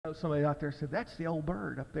know somebody out there said, that's the old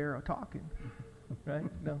bird up there talking, right?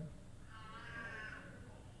 No.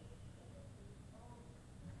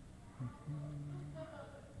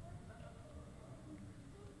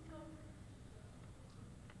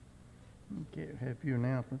 Okay, I have a few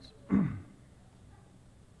announcements.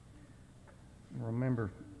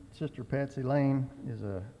 Remember, Sister Patsy Lane is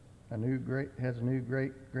has a new great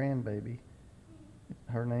grandbaby.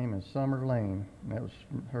 Her name is Summer Lane, and that was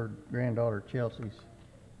her granddaughter Chelsea's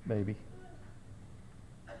baby.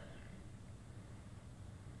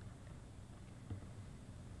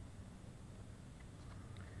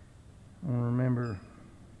 And remember,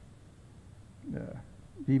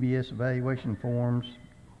 VBS evaluation forms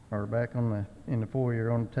are back in the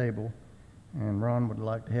foyer on the table, and Ron would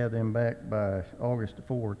like to have them back by August the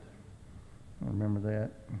 4th. Remember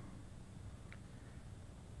that.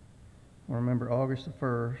 Remember, August the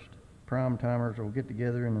 1st, prime timers will get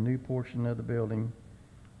together in the new portion of the building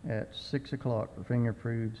at 6 o'clock for finger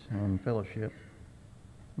foods and fellowship.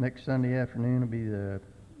 Next Sunday afternoon will be the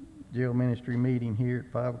jail ministry meeting here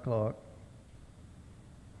at 5 o'clock.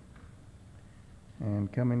 And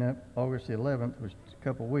coming up August the 11th, which is a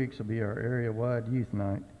couple of weeks, will be our area-wide youth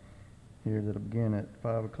night here that'll begin at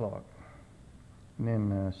 5 o'clock. And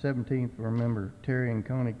then 17th, remember Terry and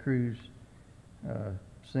Connie Cruz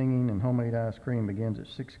singing and homemade ice cream begins at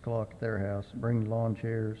 6 o'clock at their house. Bring lawn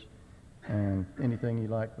chairs and anything you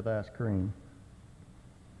like with ice cream.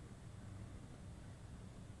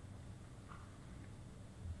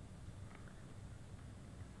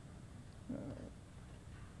 I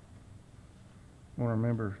want to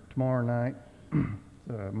remember tomorrow night,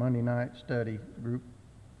 the Monday night study group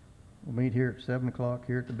will meet here at 7 o'clock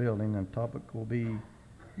here at the building, and the topic will be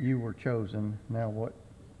 "You Were Chosen, Now What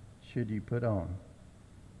Should You Put On?"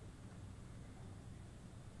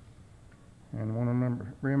 And I want to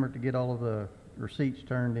remember to get all of the receipts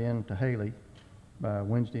turned in to Haley by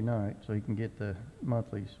Wednesday night so he can get the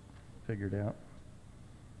monthlies figured out.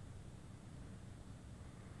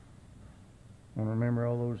 I want to remember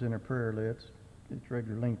all those in our prayer lists. It's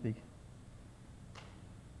regular lengthy.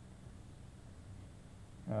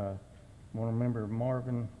 I want to remember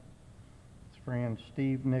Marvin's friend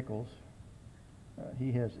Steve Nichols.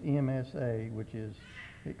 He has MSA, which is,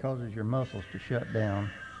 it causes your muscles to shut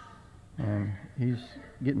down. And he's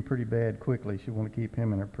getting pretty bad quickly, so you want to keep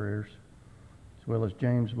him in our prayers. As well as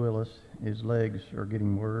James Willis, his legs are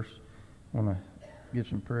getting worse. I want to give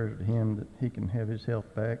some prayers to him that he can have his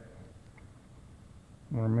health back.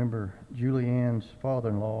 I want to remember Julie Ann's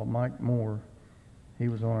father-in-law, Mike Moore. He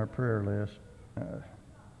was on our prayer list.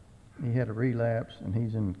 He had a relapse, and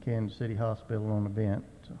he's in Kansas City Hospital on a vent,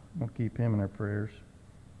 so we'll keep him in our prayers.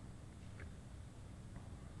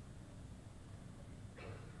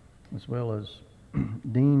 As well as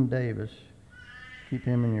Dean Davis, keep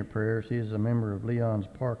him in your prayers. He is a member of Leon's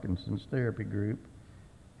Parkinson's therapy group.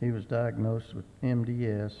 He was diagnosed with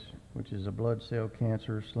MDS, which is a blood cell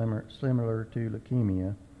cancer similar to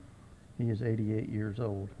leukemia. He is 88 years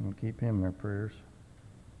old, and we'll keep him in our prayers.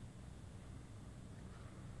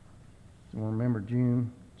 So we'll remember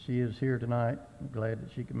June. She is here tonight. I'm glad that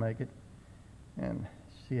she could make it. And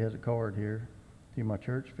she has a card here. To my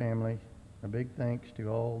church family, a big thanks to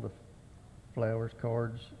all the flowers,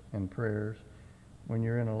 cards, and prayers. When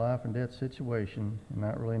you're in a life and death situation and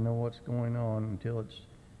not really know what's going on until it's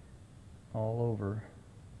all over,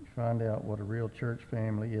 you find out what a real church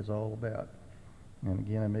family is all about. And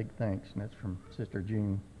again, a big thanks, and that's from Sister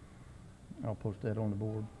June. I'll post that on the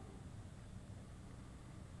board.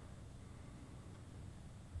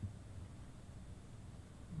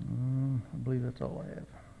 I believe that's all I have.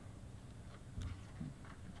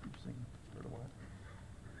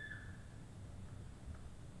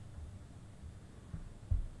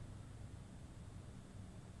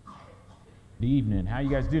 Good evening. How you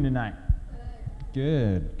guys doing tonight?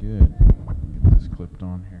 Good, good. Get this clipped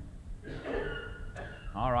on here.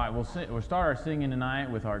 All right, we'll start our singing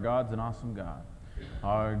tonight with "Our God's an Awesome God."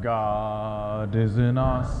 Our God is an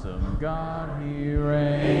awesome God. He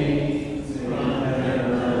reigns in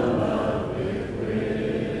heaven above with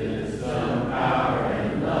wisdom, power,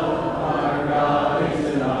 and love. Our God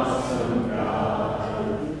is an awesome God.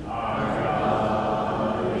 Our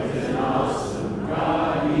God is an awesome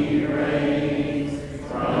God. He reigns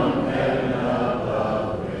from heaven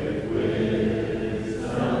above with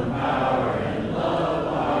wisdom, power, and love.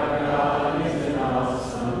 Our God is an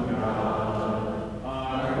awesome God.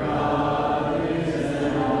 Our God is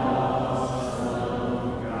an awesome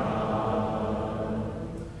God.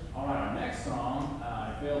 All right, our next song, I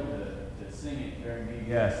failed to sing it during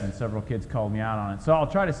VBS, and several kids called me out on it. So I'll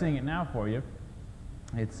try to sing it now for you.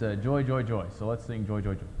 It's Joy, Joy, Joy. So let's sing Joy,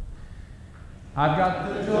 Joy, Joy. I've got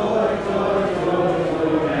the joy, joy, joy,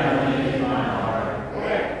 joy down in my heart.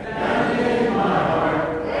 Down in my heart.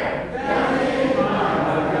 Down in my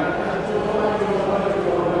heart. I've got the joy, joy,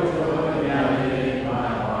 joy, joy down in my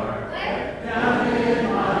heart. Down in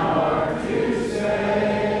my heart to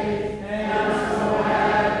say, and I'm so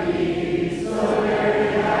happy, so very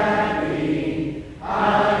happy.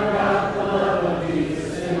 I've got the love of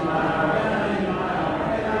Jesus in my heart, down in my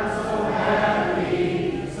heart, and I'm so happy,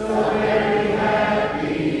 so very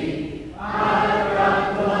happy. I've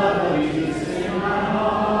got the love of Jesus in my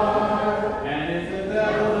heart. And if the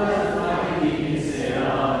devil doesn't like it, he can sit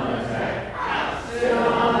on the track. Sit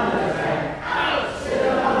on the track. Sit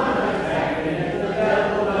on the track. And if the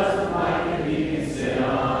devil doesn't like it, he can sit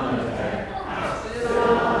on the track. Sit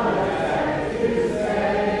on the track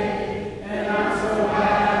Tuesday. And I'm so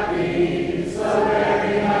happy, so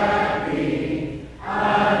very happy.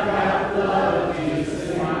 I've got the love of Jesus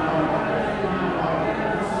in my heart, in my heart. And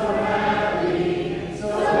I'm so happy, so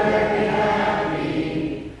very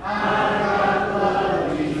happy. I've got the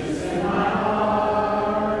love of Jesus in my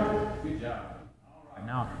heart. Good job. All right.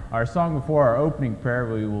 Now, our song before our opening prayer,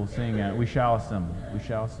 we will sing, We Shall Assemble. We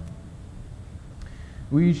shall assemble.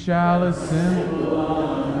 We shall assemble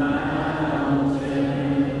on the mountain.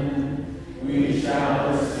 We shall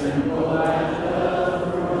assemble at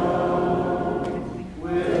the throne.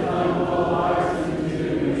 With humble hearts into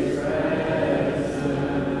His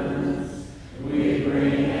presence. We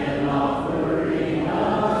bring an offering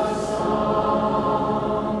of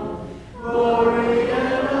song. Glory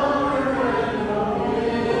and honor and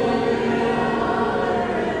dominion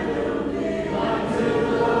unto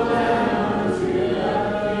the Lamb, unto the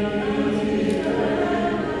King,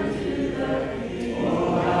 unto the King.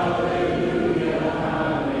 Oh, hallelujah,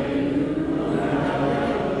 hallelujah.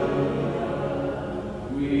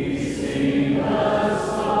 We sing the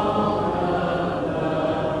song of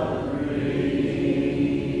the redeemed.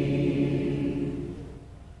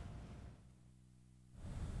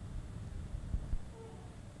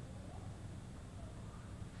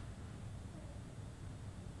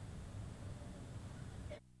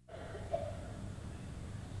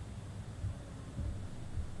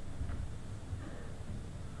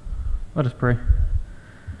 Let us pray.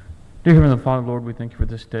 Dear Heavenly Father, Lord, we thank you for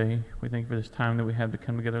this day. We thank you for this time that we have to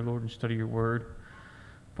come together, Lord, and study your word.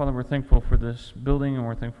 Father, we're thankful for this building, and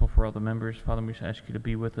we're thankful for all the members. Father, we just ask you to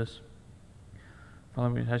be with us. Father,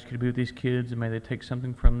 we just ask you to be with these kids, and may they take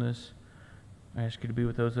something from this. I ask you to be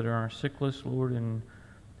with those that are on our sick list, Lord, and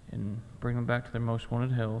bring them back to their most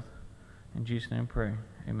wanted health. In Jesus' name I pray.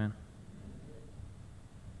 Amen.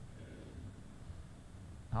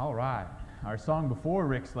 All right. Our song before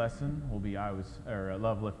Rick's lesson will be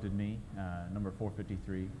Love Lifted Me, number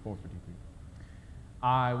 453.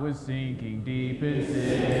 I was sinking deep in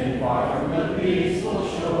sin, far from the peaceful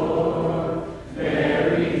shore,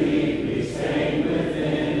 very deeply stained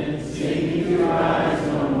within, sinking to rise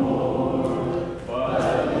no more.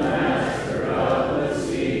 But the Master of the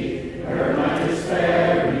sea heard my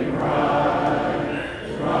despairing cry.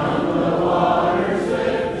 From the waters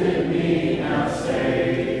lifted me, now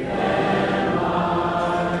safe am I.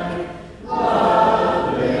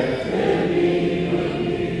 Love lifted me,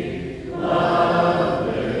 love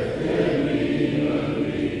lifted me,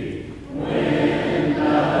 when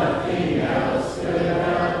nothing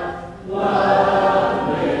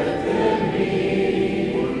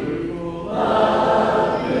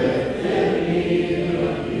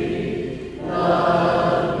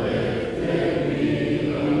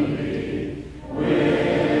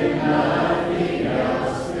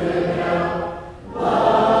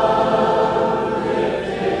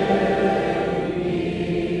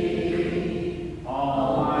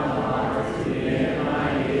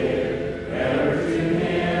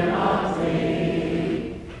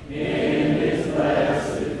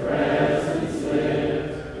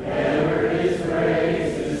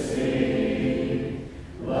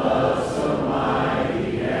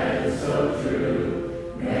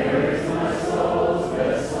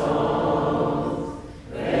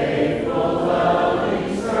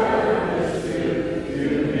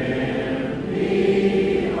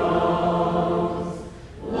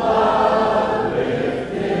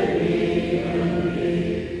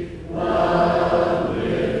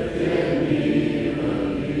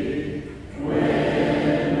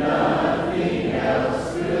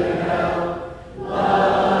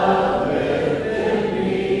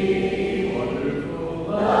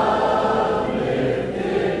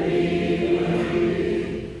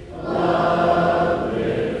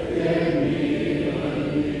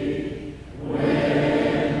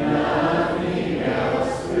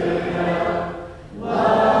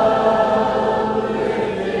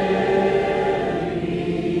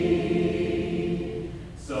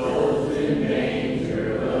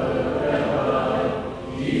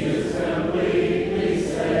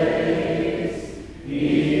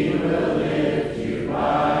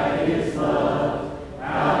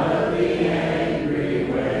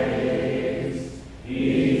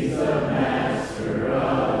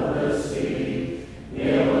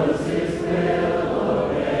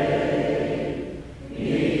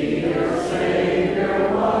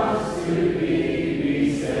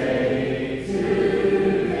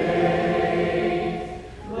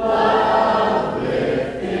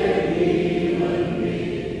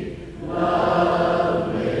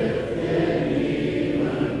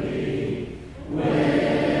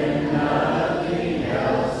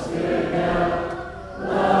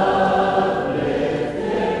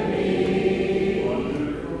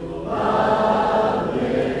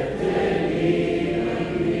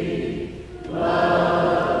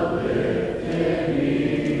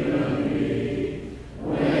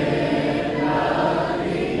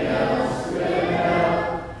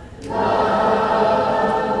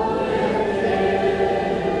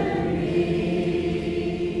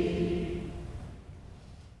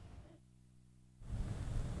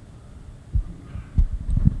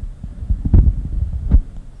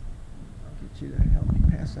You to help me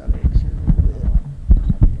pass out eggs here a little bit.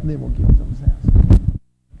 And then we'll get those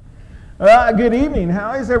out. Good evening.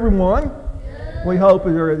 How is everyone? Good. We hope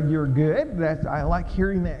you're good. I like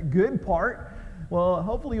hearing that good part. Well,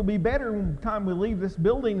 hopefully you'll be better by the time we leave this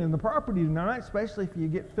building and the property tonight, especially if you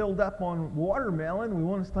get filled up on watermelon. We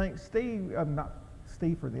want to thank Steve, not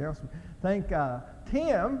Steve for the announcement, thank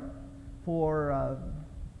Tim for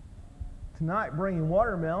tonight bringing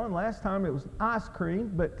watermelon. Last time it was ice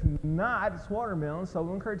cream, but tonight it's watermelon. So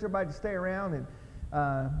we'll encourage everybody to stay around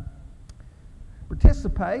and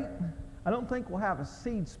participate. I don't think we'll have a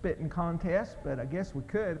seed spitting contest, but I guess we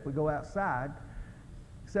could if we go outside.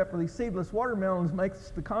 Except for these seedless watermelons makes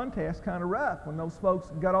the contest kind of rough. When those folks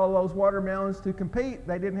got all those watermelons to compete,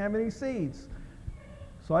 they didn't have any seeds.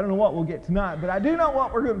 So I don't know what we'll get tonight, but I do know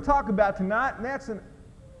what we're going to talk about tonight, and that's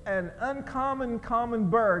an common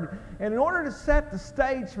bird. And in order to set the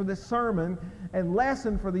stage for this sermon and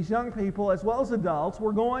lesson for these young people as well as adults,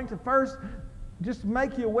 we're going to first just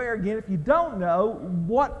make you aware again, if you don't know,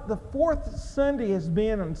 what the fourth Sunday has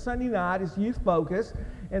been on Sunday night is Youth Focus.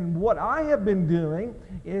 And what I have been doing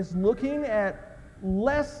is looking at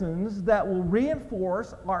lessons that will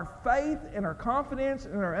reinforce our faith and our confidence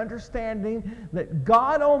and our understanding that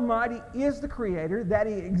God Almighty is the Creator, that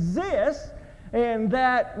He exists, and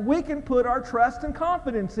that we can put our trust and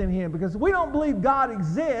confidence in Him. Because if we don't believe God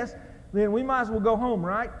exists, then we might as well go home,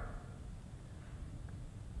 right?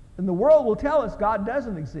 And the world will tell us God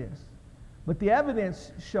doesn't exist. But the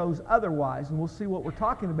evidence shows otherwise, and we'll see what we're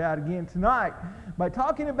talking about again tonight by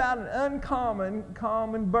talking about an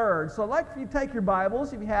common bird. So I'd like for you to take your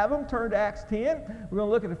Bibles, if you have them, turn to Acts 10. We're going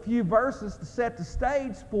to look at a few verses to set the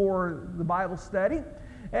stage for the Bible study.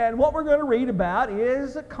 And what we're going to read about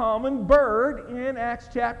is a common bird in Acts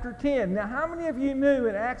chapter 10. Now, how many of you knew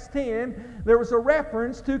in Acts 10 there was a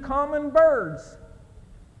reference to common birds?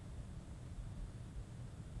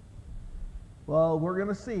 Well, we're going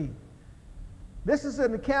to see. This is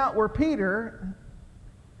an account where Peter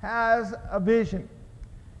has a vision.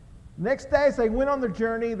 Next day, as they went on their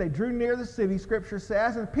journey, they drew near the city, Scripture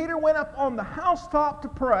says, and Peter went up on the housetop to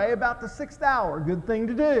pray about the 6th hour. Good thing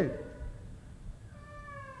to do.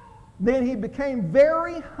 Then he became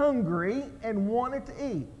very hungry and wanted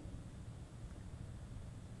to eat.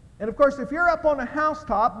 And of course, if you're up on a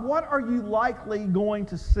housetop, what are you likely going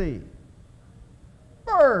to see?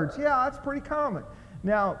 Birds. Yeah, that's pretty common.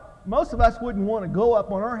 Now, most of us wouldn't want to go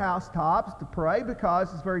up on our housetops to pray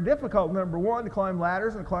because it's very difficult, number one, to climb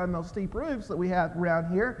ladders and climb those steep roofs that we have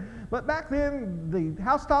around here. But back then, the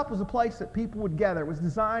housetop was a place that people would gather. It was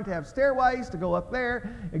designed to have stairways to go up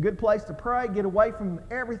there, a good place to pray, get away from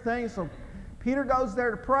everything. So Peter goes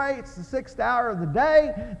there to pray. It's the 6th hour of the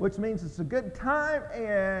day, which means it's a good time,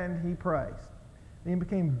 and he prays. And he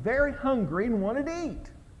became very hungry and wanted to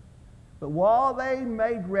eat. But while they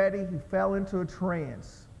made ready, he fell into a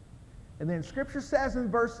trance. And then Scripture says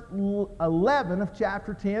in verse 11 of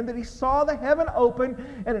chapter 10 that he saw the heaven open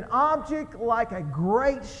and an object like a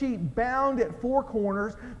great sheet bound at 4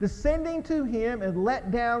 corners descending to him and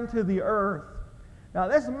let down to the earth. Now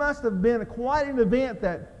this must have been quite an event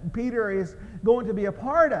that Peter is going to be a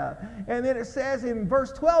part of. And then it says in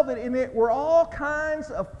verse 12 that in it were all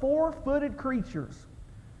kinds of 4-footed creatures.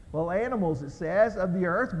 Well, animals, it says, of the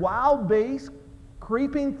earth, wild beasts,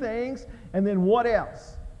 creeping things, and then what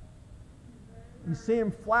else? You see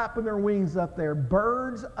them flapping their wings up there.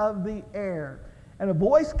 Birds of the air. And a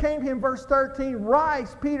voice came to him, verse 13,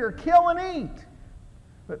 "Rise, Peter, kill and eat."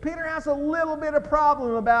 But Peter has a little bit of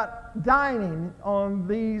problem about dining on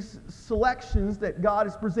these selections that God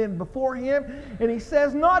has presented before him. And he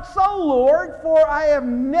says, "Not so, Lord, for I have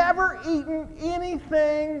never eaten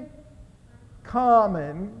anything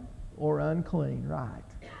common or unclean." Right.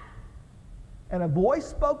 And a voice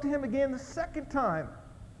spoke to him again the second time.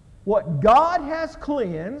 "What God has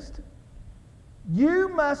cleansed, you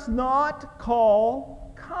must not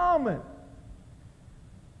call common."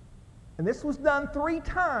 And this was done 3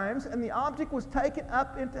 times, and the object was taken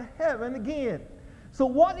up into heaven again. So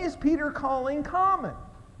what is Peter calling common?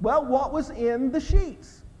 Well, what was in the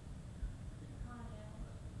sheets?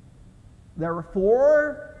 There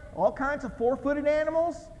were all kinds of 4-footed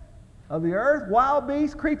animals of the earth, wild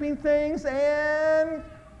beasts, creeping things, and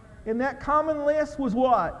in that common list was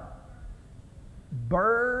what?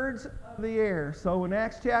 Birds of the air. So in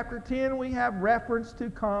Acts chapter 10, we have reference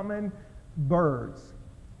to common birds.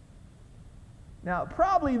 Now,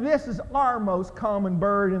 probably this is our most common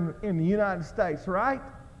bird in the United States, right?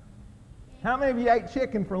 How many of you ate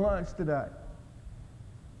chicken for lunch today?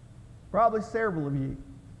 Probably several of you.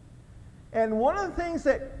 And one of the things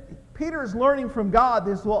that Peter is learning from God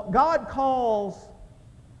is what God calls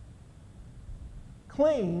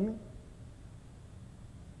clean,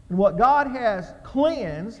 and what God has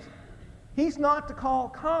cleansed, he's not to call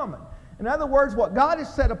common. In other words, what God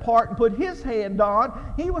has set apart and put his hand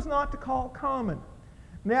on, he was not to call common.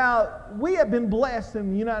 Now, we have been blessed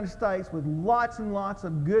in the United States with lots and lots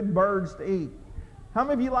of good birds to eat. How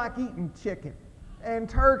many of you like eating chicken and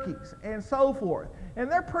turkeys and so forth?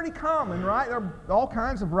 And they're pretty common, right? There are all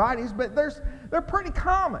kinds of varieties, but they're pretty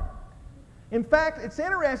common. In fact, it's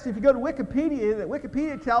interesting if you go to Wikipedia, that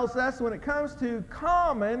Wikipedia tells us when it comes to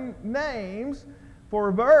common names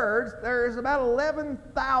for birds, there's about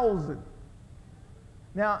 11,000.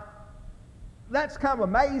 Now, that's kind of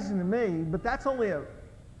amazing to me, but that's only a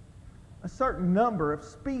certain number of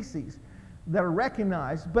species that are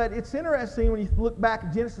recognized. But it's interesting when you look back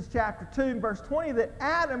at Genesis chapter 2 and verse 20 that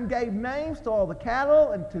Adam gave names to all the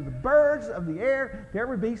cattle and to the birds of the air, to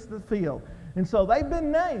every beast of the field. And so they've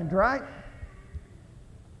been named, right?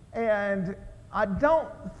 And I don't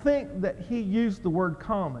think that he used the word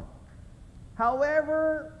common.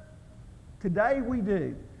 However, today we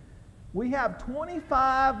do. We have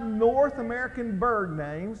 25 North American bird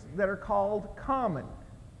names that are called common.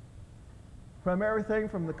 From everything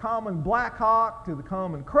from the common blackhawk to the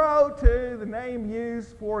common crow to the name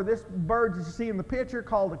used for this bird that you see in the picture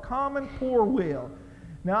called a common poorwill.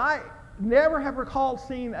 Now, I never have recalled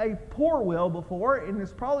seeing a poorwill before, and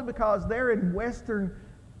it's probably because they're in western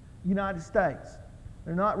United States.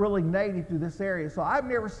 They're not really native to this area. So I've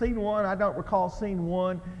never seen one. I don't recall seeing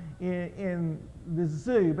one in the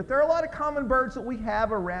zoo. But there are a lot of common birds that we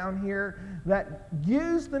have around here that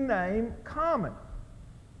use the name common.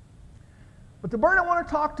 But the bird I want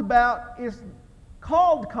to talk about is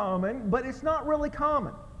called common, but it's not really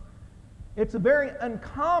common. It's a very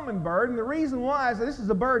uncommon bird, and the reason why is that this is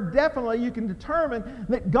a bird definitely you can determine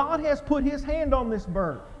that God has put his hand on this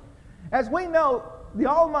bird. As we know, the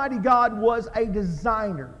Almighty God was a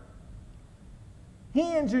designer.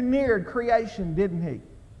 He engineered creation, didn't he?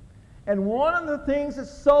 And one of the things that's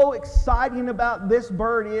so exciting about this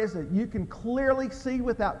bird is that you can clearly see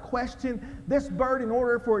without question, this bird, in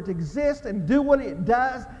order for it to exist and do what it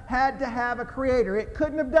does, had to have a creator. It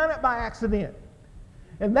couldn't have done it by accident.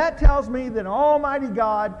 And that tells me that Almighty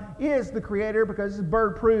God is the creator, because this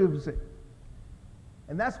bird proves it.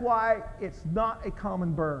 And that's why it's not a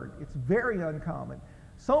common bird. It's very uncommon.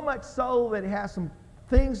 So much so that it has some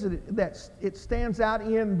things that it stands out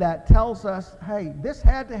in that tells us, hey, this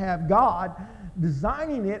had to have God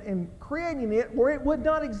designing it and creating it where it would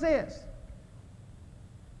not exist.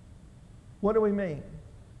 What do we mean?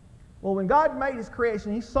 Well, when God made his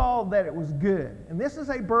creation, he saw that it was good. And this is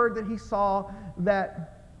a bird that he saw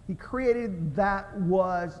that he created that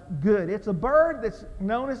was good. It's a bird that's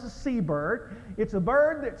known as a seabird. It's a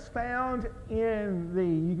bird that's found in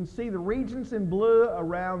you can see the regions in blue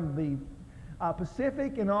around the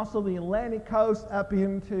Pacific and also the Atlantic coast up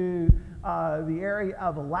into the area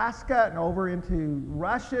of Alaska and over into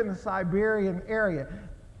Russia and the Siberian area.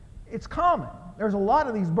 It's common. There's a lot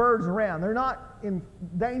of these birds around. They're not in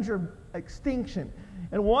danger of extinction.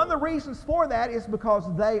 And one of the reasons for that is because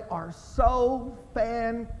they are so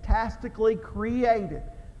fantastically created.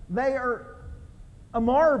 They are a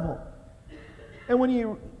marvel. And when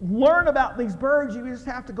you learn about these birds, you just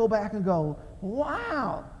have to go back and go,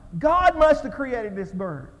 wow, God must have created this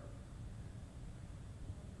bird.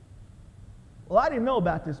 Well, I didn't know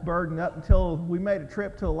about this bird up until we made a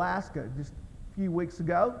trip to Alaska just a few weeks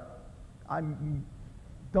ago. I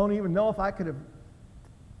don't even know if I could have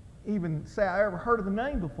even say I ever heard of the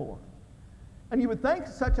name before. And you would think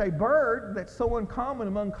such a bird that's so uncommon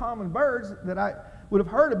among common birds that I would have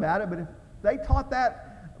heard about it, but if they taught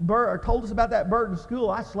that bird or told us about that bird in school,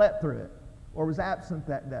 I slept through it or was absent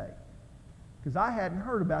that day because I hadn't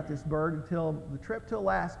heard about this bird until the trip to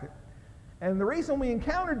Alaska. And the reason we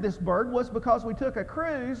encountered this bird was because we took a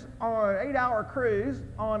cruise, on an 8-hour cruise,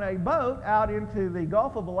 on a boat out into the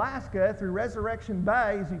Gulf of Alaska through Resurrection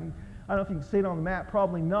Bay. As you can, I don't know if you can see it on the map,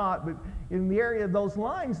 probably not, but in the area of those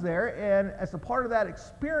lines there. And as a part of that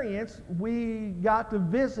experience, we got to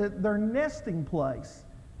visit their nesting place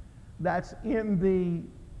that's in the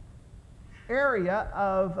area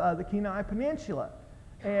of the Kenai Peninsula.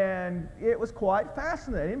 And it was quite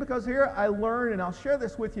fascinating because here I learned, and I'll share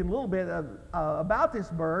this with you in a little bit, about this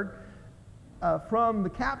bird from the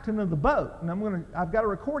captain of the boat. And I've got a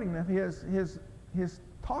recording of his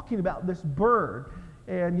talking about this bird,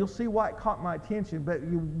 and you'll see why it caught my attention. But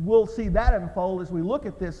you will see that unfold as we look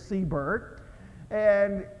at this seabird.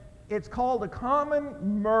 And it's called a common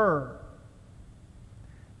murre.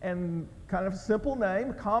 And kind of a simple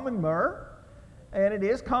name, common murre. And it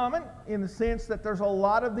is common in the sense that there's a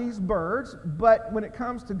lot of these birds, but when it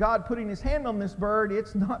comes to God putting his hand on this bird,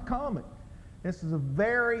 it's not common. This is a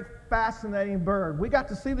very fascinating bird. We got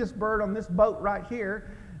to see this bird on this boat right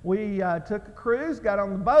here. We took a cruise, got on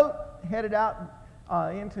the boat, headed out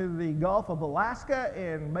into the Gulf of Alaska,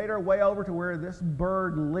 and made our way over to where this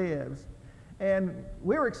bird lives. And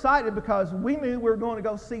we were excited because we knew we were going to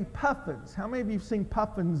go see puffins. How many of you have seen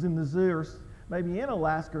puffins in the zoo or maybe in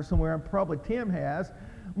Alaska or somewhere? Probably Tim has.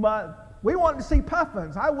 But we wanted to see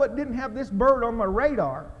puffins. I didn't have this bird on my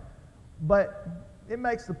radar, but it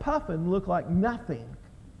makes the puffin look like nothing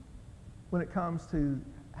when it comes to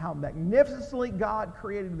how magnificently God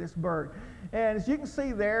created this bird. And as you can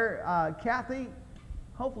see there, Kathy,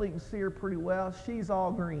 hopefully you can see her pretty well. She's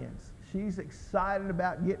all grins. She's excited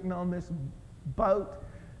about getting on this boat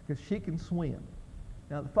because she can swim.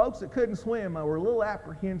 Now, the folks that couldn't swim were a little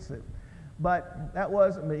apprehensive. But that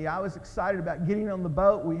wasn't me. I was excited about getting on the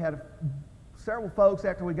boat. We had several folks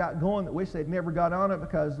after we got going that wish they'd never got on it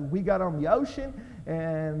because we got on the ocean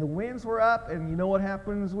and the winds were up. And you know what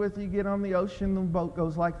happens with you get on the ocean? The boat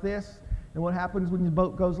goes like this. And what happens when the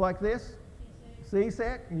boat goes like this?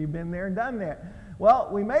 Seasick. You've been there and done that. Well,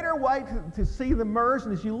 we made our way to see the murres.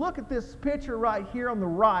 And as you look at this picture right here on the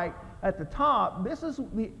right at the top, this is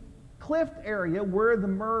the cliff area where the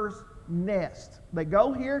murres nest. They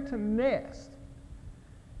go here to nest,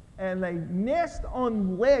 and they nest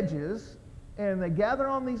on ledges, and they gather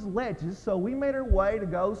on these ledges. So we made our way to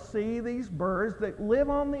go see these birds that live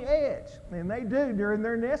on the edge, and they do during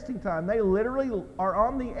their nesting time. They literally are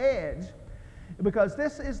on the edge because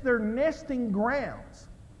this is their nesting grounds.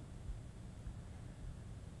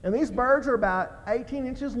 And these birds are about 18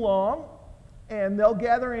 inches long, and they'll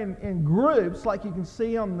gather in groups like you can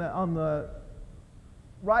see on the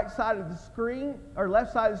right side of the screen or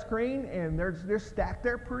left side of the screen, and they're stacked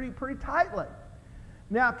there pretty tightly.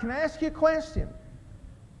 Now, can I ask you a question?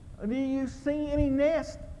 Do you see any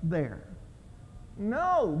nest there?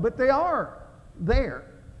 No, but they are there.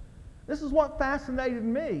 This is what fascinated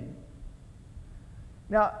me.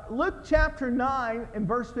 Now, Luke chapter 9 and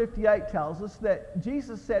verse 58 tells us that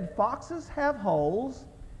Jesus said, "Foxes have holes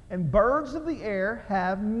and birds of the air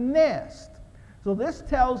have nests." So this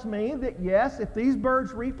tells me that, yes, if these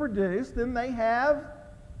birds reproduce, then they have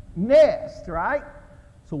nests, right?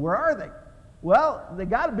 So where are they? Well, they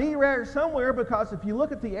got to be there somewhere because if you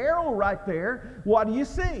look at the arrow right there, what do you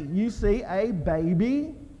see? You see a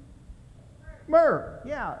baby bird.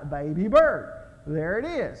 Yeah, a baby bird. There it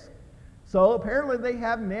is. So apparently they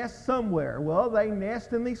have nests somewhere. Well, they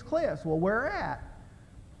nest in these cliffs. Well, where at?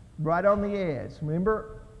 Right on the edge.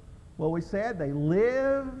 Remember what we said? They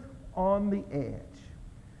live on the edge,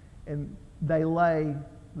 and they lay,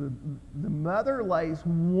 the mother lays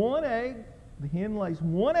one egg, the hen lays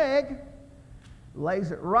one egg,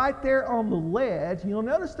 lays it right there on the ledge. You'll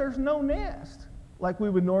notice there's no nest like we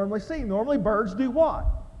would normally see. Normally birds do what?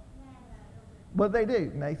 What they do,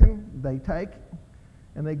 Nathan? They take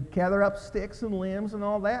and they gather up sticks and limbs and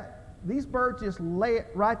all that. These birds just lay it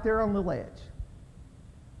right there on the ledge.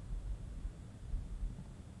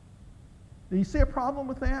 Do you see a problem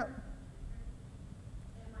with that?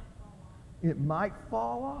 It might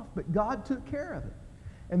fall off, but God took care of it.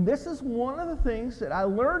 And this is one of the things that I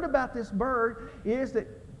learned about this bird is that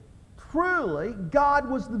truly God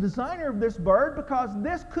was the designer of this bird because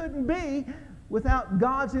this couldn't be without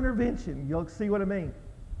God's intervention. You'll see what I mean.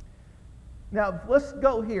 Now, let's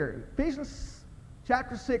go here. Ephesians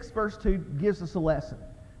chapter 6, verse 2 gives us a lesson.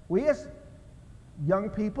 We as young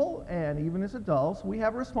people and even as adults, we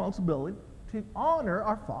have a responsibility to honor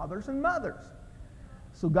our fathers and mothers.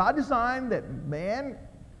 So God designed that man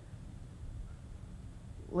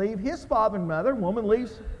leave his father and mother, woman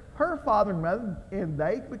leaves her father and mother, and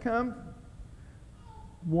they become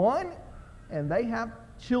one, and they have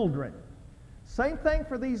children. Same thing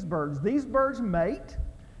for these birds. These birds mate,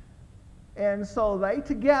 and so they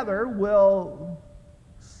together will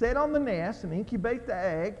sit on the nest and incubate the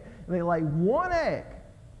egg, and they lay one egg.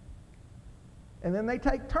 And then they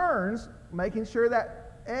take turns making sure that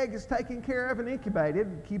egg is taken care of and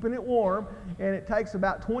incubated, keeping it warm, and it takes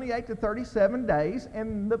about 28 to 37 days,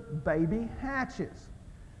 and the baby hatches.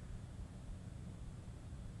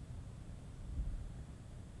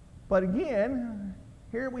 But again,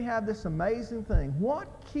 here we have this amazing thing. What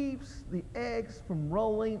keeps the eggs from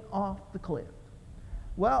rolling off the cliff?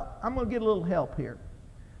 Well, I'm going to get a little help here.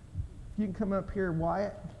 If you can come up here,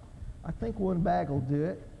 Wyatt. I think one bag will do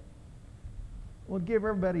it. Well, give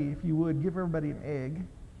everybody, if you would, give everybody an egg.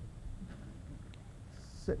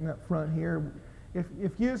 Sitting up front here.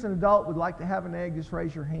 If you as an adult would like to have an egg, just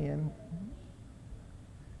raise your hand.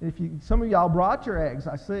 And if you, some of y'all brought your eggs,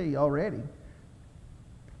 I see already.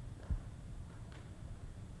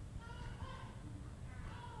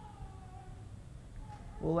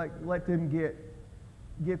 We'll let them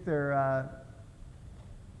get their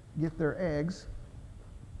eggs.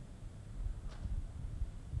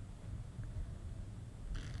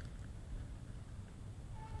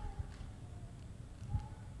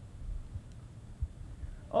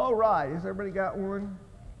 All right, has everybody got one?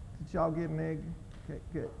 Did y'all get an egg? Okay,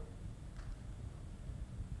 good.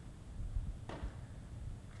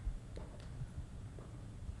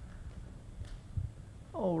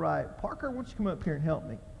 All right, Parker, why don't you come up here and help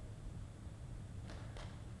me?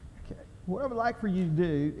 Okay, what I would like for you to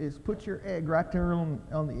do is put your egg right there on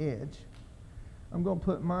the edge. I'm going to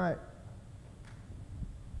put my...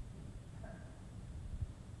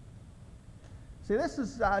 See, this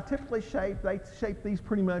is typically shaped, they shape these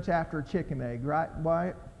pretty much after a chicken egg, right,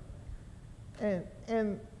 Wyatt?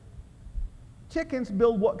 And chickens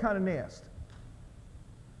build what kind of nest?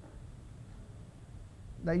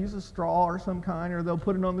 They use a straw or some kind, or they'll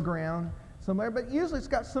put it on the ground somewhere, but usually it's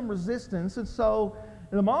got some resistance, and so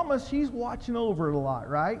the mama, she's watching over it a lot,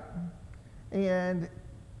 right? And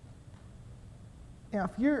now,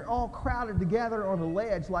 if you're all crowded together on a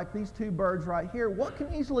ledge like these two birds right here, what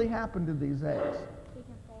can easily happen to these eggs? They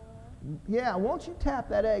can fall off. Yeah, won't you tap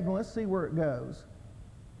that egg and let's see where it goes.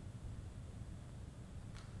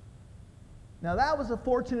 Now, that was a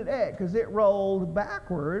fortunate egg because it rolled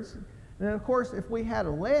backwards. And then, of course, if we had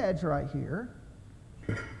a ledge right here,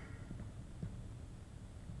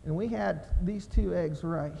 and we had these two eggs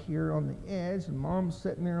right here on the edge, and Mom's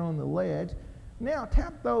sitting there on the ledge. Now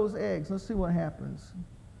tap those eggs. Let's see what happens.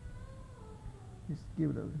 Just give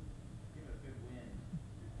it a good wind.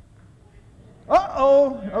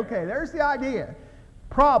 Uh-oh. Okay, there's the idea.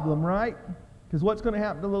 Problem, right? Because what's going to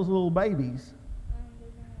happen to those little babies?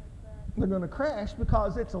 They're going to crash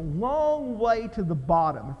because it's a long way to the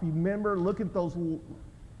bottom. If you remember, look at those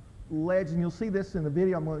ledges, and you'll see this in the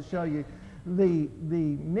video I'm going to show you. The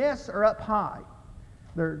nests are up high.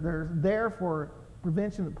 They're there for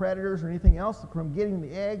prevention of predators or anything else from getting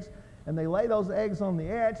the eggs, and they lay those eggs on the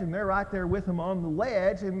edge, and they're right there with them on the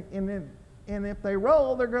ledge, and if they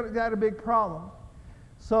roll, they're going to got a big problem.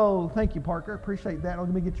 So thank you, Parker. Appreciate that. Let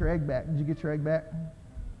me get your egg back. Did you get your egg back?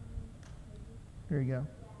 Here you go.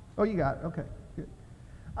 Oh, you got it. Okay, good.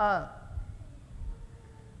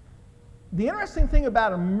 The interesting thing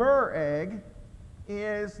about a myrrh egg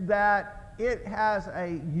is that it has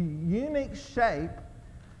a unique shape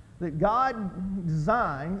that God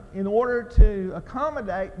designed in order to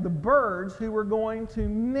accommodate the birds who were going to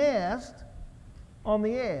nest on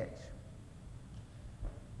the edge.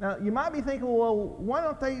 Now, you might be thinking, well, why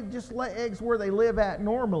don't they just lay eggs where they live at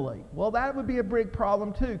normally? Well, that would be a big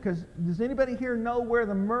problem too, because does anybody here know where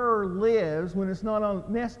the myrrh lives when it's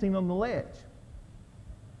not nesting on the ledge?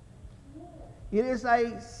 It is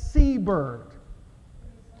a seabird.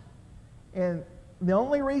 And the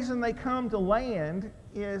only reason they come to land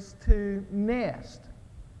is to nest.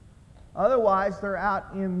 Otherwise, they're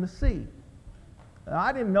out in the sea. Now,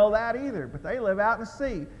 I didn't know that either, but they live out in the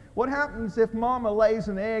sea. What happens if Mama lays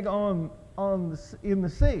an egg in the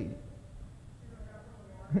sea?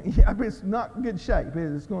 Yeah, but it's not in good shape.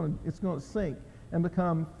 It's going to sink and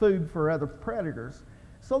become food for other predators.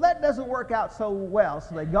 So that doesn't work out so well.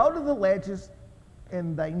 So they go to the ledges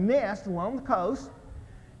and they nest along the coast.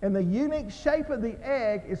 And the unique shape of the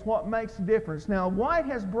egg is what makes the difference. Now, White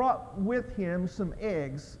has brought with him some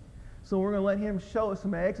eggs. So we're going to let him show us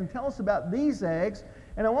some eggs and tell us about these eggs.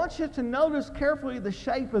 And I want you to notice carefully the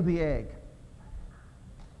shape of the egg.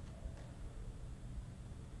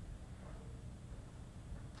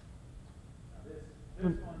 This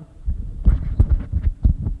one, I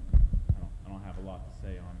don't have a lot to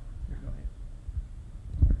say on. Here, go ahead.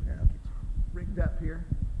 Here, I'll get you rigged up here.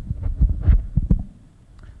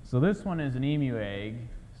 So this one is an emu egg.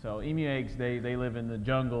 So emu eggs, they live in the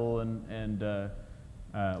jungle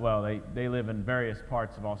well, they live in various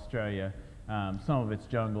parts of Australia. Some of it's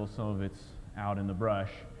jungle, some of it's out in the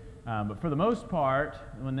brush. But for the most part,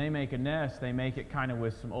 when they make a nest, they make it kind of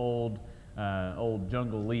with some old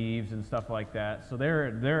jungle leaves and stuff like that. So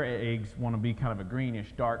their eggs want to be kind of a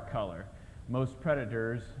greenish, dark color. Most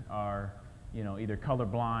predators are, either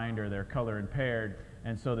colorblind or they're color impaired,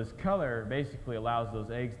 and so this color basically allows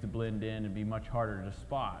those eggs to blend in and be much harder to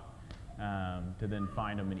spot, to then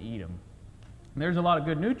find them and eat them. There's a lot of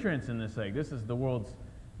good nutrients in this egg. This is the world's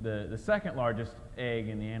the second largest egg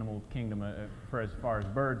in the animal kingdom for as far as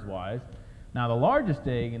birds wise. Now the largest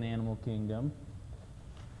egg in the animal kingdom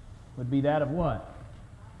would be that of what?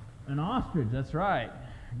 An ostrich. That's right.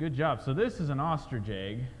 Good job. So this is an ostrich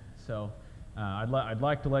egg. So I'd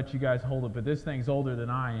like to let you guys hold it, but this thing's older than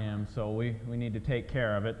I am, so we need to take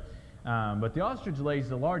care of it. But the ostrich lays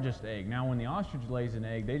the largest egg. Now when the ostrich lays an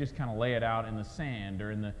egg, they just kind of lay it out in the sand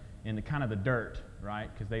or in the kind of the dirt, right?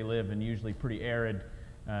 Because they live in usually pretty arid,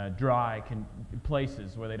 dry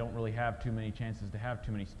places where they don't really have too many chances to have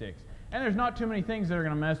too many sticks. And there's not too many things that are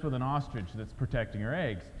going to mess with an ostrich that's protecting her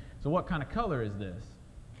eggs. So what kind of color is this?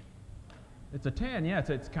 It's a tan. Yeah,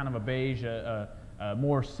 it's kind of a beige, a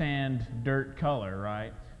more sand, dirt color,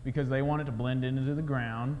 right? Because they want it to blend into the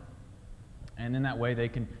ground, and in that way they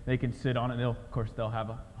can sit on it. Of course they'll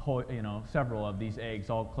have several of these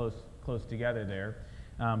eggs all close together there.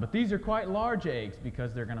 But these are quite large eggs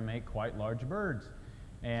because they're going to make quite large birds.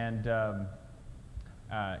 And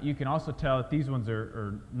you can also tell that these ones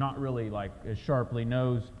are not really like as sharply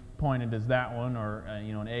nose pointed as that one, or an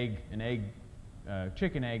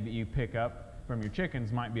chicken egg that you pick up from your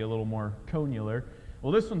chickens might be a little more conular.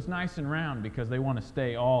 Well, this one's nice and round because they want to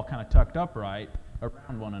stay all kind of tucked upright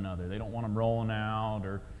around one another. They don't want them rolling out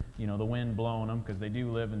or the wind blowing them, because they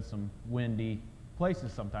do live in some windy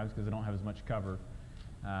places sometimes because they don't have as much cover.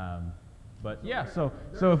 But yeah, so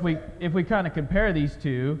if we kind of compare these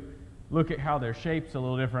two, look at how their shape's a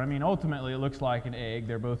little different. I mean, ultimately it looks like an egg.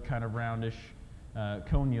 They're both kind of roundish,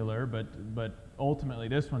 conular, but ultimately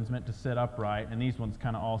this one's meant to sit upright, and these ones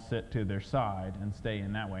kind of all sit to their side and stay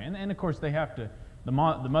in that way. And of course they have to, the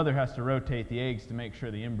mother has to rotate the eggs to make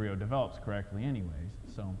sure the embryo develops correctly anyways.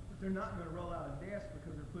 So. But they're not going to roll out a nest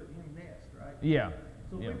because they're put in nest, right? Yeah.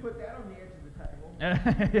 So if we put that on the edge of the table.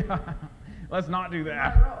 Yeah. Let's not do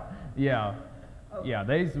that. Yeah. Okay. Yeah,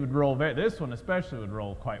 these would roll this one especially would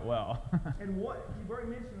roll quite well. And what you've already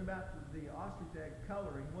mentioned about the ostrich egg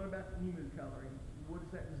coloring. What about the emu coloring? What is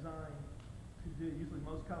that designed to do? Usually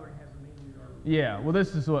most coloring has an emu or. Yeah, well,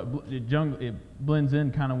 this is what it blends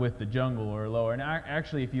in kind of with the jungle or lower. And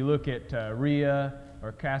actually, if you look at rhea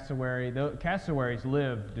or cassowary, cassowaries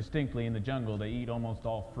live distinctly in the jungle. They eat almost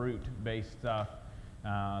all fruit-based stuff.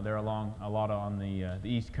 They're a lot on the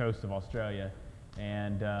east coast of Australia.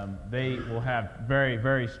 And they will have very,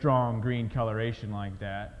 very strong green coloration like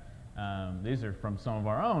that. These are from some of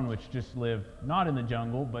our own, which just live not in the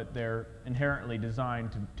jungle, but they're inherently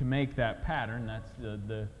designed to make that pattern. That's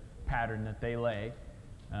the pattern that they lay.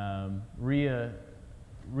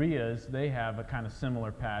 Rheas, they have a kind of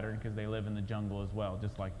similar pattern because they live in the jungle as well,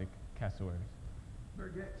 just like the cassowaries.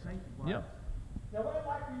 Very good. Thank you. Wow. Yep. Now what I'd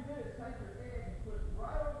like for you to do is take your egg and put it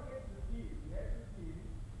right on the edge of the cube,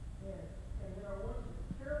 and then I want you to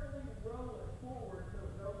carefully roll it forward so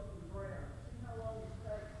it goes to the ground. See how long it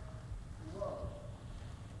takes to roll.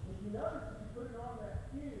 If you notice, if you put it on that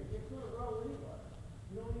cube, it's going to roll anyway.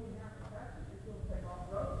 You don't even have to touch it. It's going to take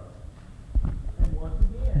off rolling. And once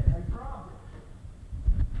again, a problem.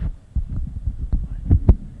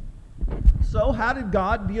 So how did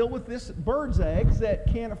God deal with this bird's eggs that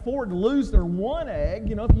can't afford to lose their one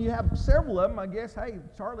egg? If you have several of them, I guess, hey,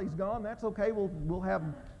 Charlie's gone. That's okay. We'll have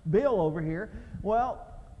Bill over here. Well,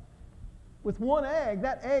 with one egg,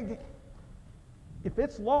 that egg, if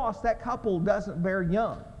it's lost, that couple doesn't bear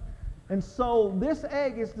young. And so this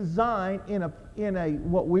egg is designed in a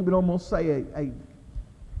what we would almost say a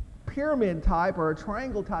pyramid type or a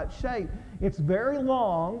triangle type shape. It's very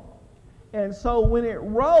long. And so when it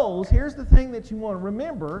rolls, here's the thing that you want to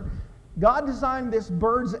remember. God designed this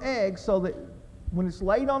bird's egg so that when it's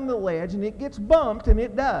laid on the ledge and it gets bumped, and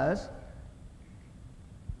it does,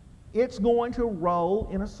 it's going to roll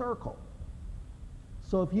in a circle.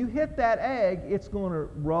 So if you hit that egg, it's going to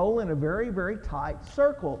roll in a very, very tight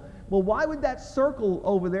circle. Well, why would that circle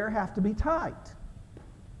over there have to be tight?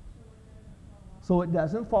 So it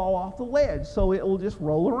doesn't fall off the ledge, so it will just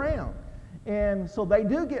roll around. And so they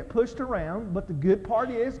do get pushed around, but the good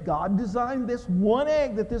part is God designed this one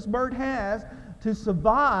egg that this bird has to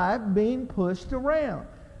survive being pushed around.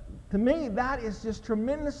 To me, that is just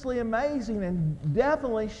tremendously amazing and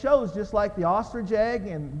definitely shows, just like the ostrich egg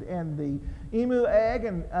and the emu egg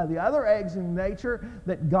and the other eggs in nature,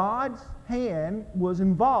 that God's hand was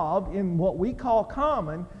involved in what we call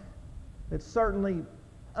common. It's certainly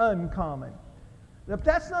uncommon. If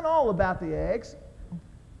that's not all about the eggs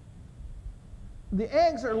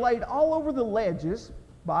are laid all over the ledges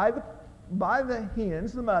by the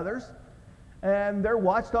hens, the mothers, and they're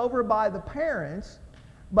watched over by the parents.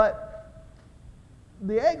 But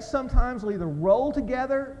the eggs sometimes will either roll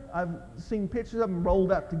together. I've seen pictures of them rolled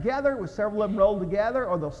up together, with several of them rolled together,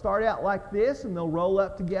 or they'll start out like this and they'll roll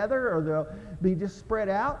up together, or they'll be just spread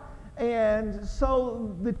out. And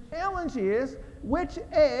so the challenge is, which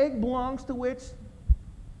egg belongs to which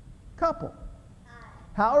couple?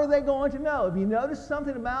 How are they going to know? Have you noticed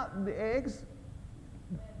something about the eggs?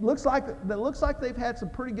 Looks like they've had some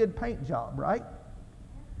pretty good paint job, right?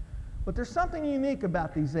 But there's something unique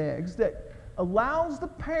about these eggs that allows the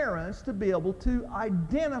parents to be able to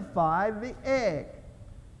identify the egg.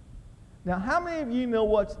 Now, how many of you know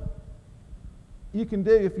what you can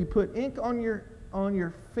do if you put ink on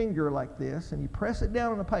your finger like this and you press it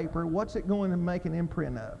down on the paper? What's it going to make an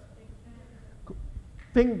imprint of?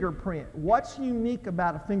 Fingerprint. What's unique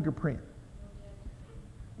about a fingerprint?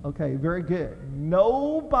 Okay, very good.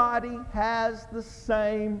 Nobody has the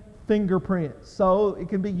same fingerprint. So it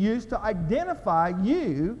can be used to identify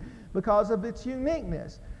you because of its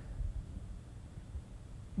uniqueness.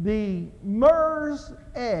 The MERS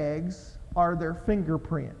eggs are their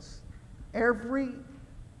fingerprints. Every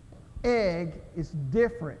egg is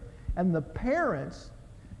different. And the parents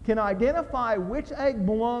can identify which egg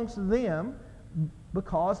belongs to them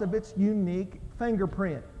because of its unique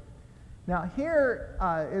fingerprint. Now here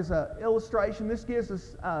is an illustration. This gives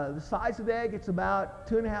us the size of the egg. It's about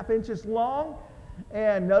 2.5 inches long.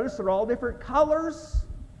 And notice they're all different colors.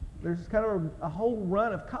 There's kind of a whole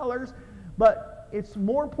run of colors. But it's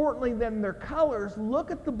more importantly than their colors,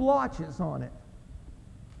 look at the blotches on it.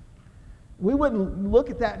 We wouldn't look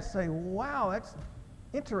at that and say, wow, that's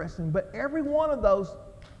interesting. But every one of those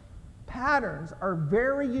patterns are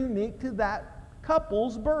very unique to that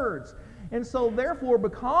couple's birds. And so therefore,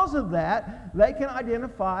 because of that, they can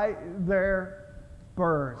identify their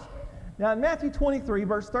birds. Now in Matthew 23,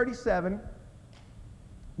 verse 37,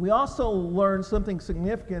 we also learn something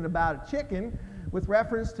significant about a chicken with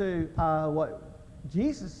reference to what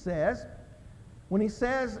Jesus says. When he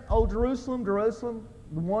says, "O Jerusalem, Jerusalem,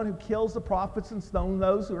 the one who kills the prophets and stones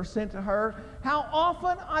those who are sent to her, how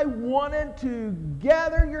often I wanted to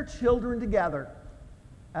gather your children together,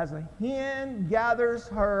 as a hen gathers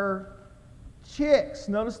her chicks,"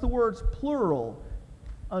 notice the words plural,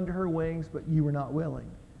 "under her wings, but you were not willing."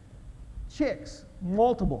 Chicks,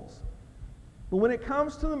 multiples. But when it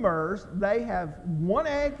comes to the MERS, they have one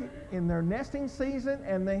egg in their nesting season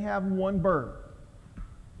and they have one bird.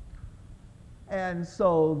 And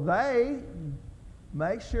so they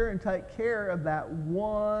make sure and take care of that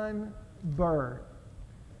one bird.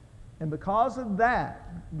 And because of that,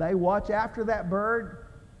 they watch after that bird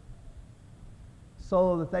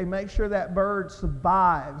so that they make sure that bird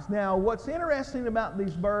survives. Now, what's interesting about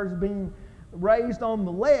these birds being raised on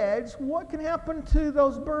the ledge, what can happen to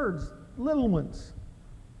those birds, little ones?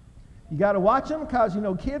 You got to watch them because,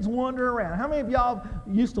 kids wander around. How many of y'all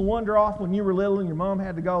used to wander off when you were little and your mom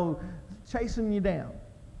had to go chasing you down?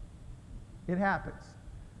 It happens.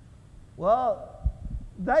 Well,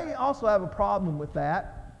 they also have a problem with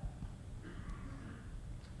that,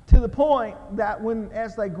 to the point that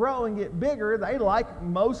as they grow and get bigger, they, like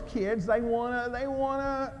most kids, they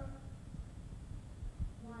wanna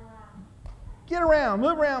get around,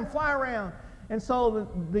 move around, fly around. And so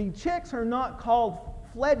the chicks are not called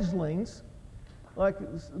fledglings like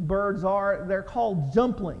birds are. They're called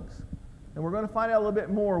jumplings. And we're going to find out a little bit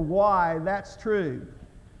more why that's true.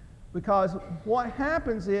 Because what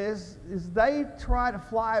happens is they try to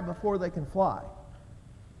fly before they can fly.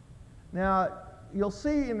 Now, you'll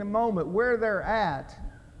see in a moment where they're at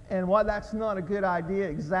and why that's not a good idea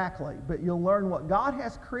exactly. But you'll learn what God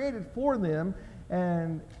has created for them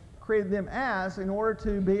and created them as in order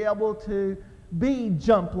to be able to be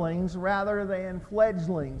jumplings rather than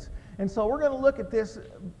fledglings. And so we're going to look at this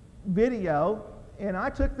video. And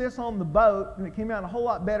I took this on the boat, and it came out a whole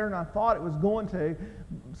lot better than I thought it was going to.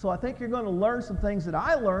 So I think you're going to learn some things that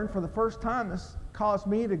I learned for the first time that's caused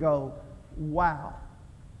me to go, wow.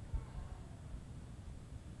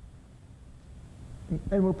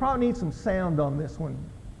 And we'll probably need some sound on this one.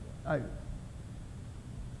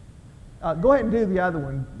 Go ahead and do the other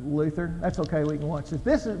one, Luther. That's okay, we can watch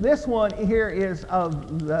this. This one here is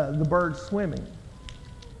of the bird swimming.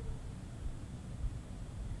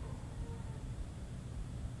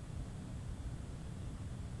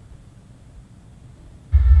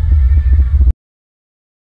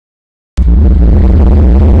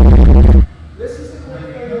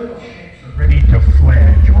 Ready to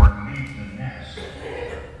fledge or leave the nest.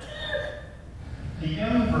 The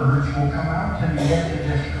young birds will come out to the edge of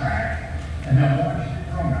this crack and they'll watch the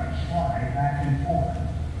grown-ups fly back and forth.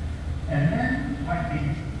 And then, like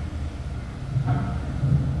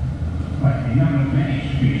the young of many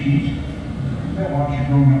species, they'll watch the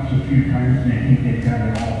grown-ups a few times and they think they've got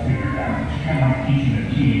it all figured out. It's kind of like teaching a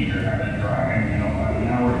teenager how to drive. You know, about an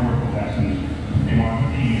hour's worth of lessons, they want the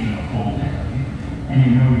keys in a full tank. And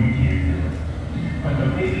you know you can't do it. But the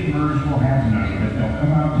baby birds will have none of it. They'll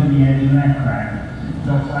come out to the edge of that crack,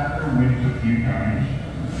 they'll flap their wings a few times.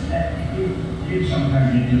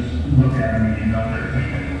 Sometimes you just look at them and you know they're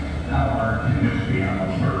thinking, how hard can this be on a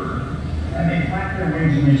bird? And they flap their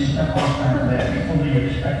wings and they step off that ledge, fully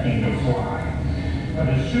expecting to fly. But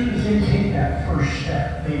as soon as they take that first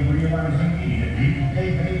step, they realize immediately they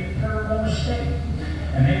made a terrible mistake.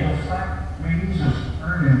 And they will flap wings as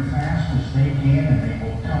hard and fast as they can, and they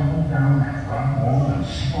will tumble down that front wall and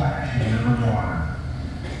splash into the water.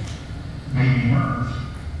 Baby birds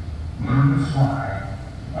learn to fly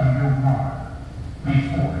underwater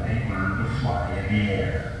before they learn to fly in the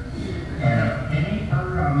air. And of any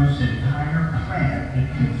bird on this entire planet that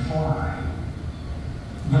can fly,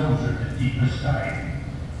 those are the deepest diving.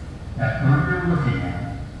 That bird you're looking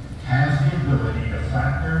at has the ability to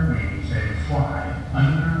flap their wings and fly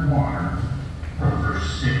underwater over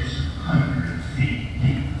 600 feet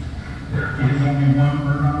deep. There is only one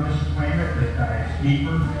bird on this planet that dives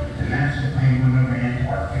deeper, and that's the penguin of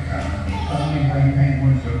Antarctica. The only way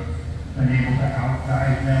penguins have been able to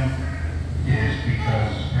outdive them is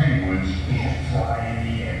because penguins can't fly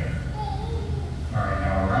in the air. All right,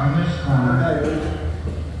 now around this corner,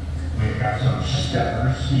 we've got some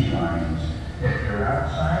stellar sea lions. If you're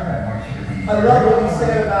outside, I want you to be I love what you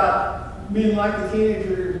said about being like the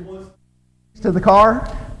teenager to the car.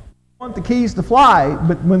 I want the keys to fly,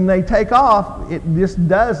 but when they take off, it just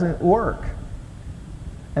doesn't work.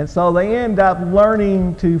 And so they end up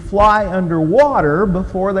learning to fly underwater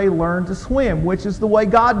before they learn to swim, which is the way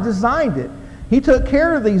God designed it. He took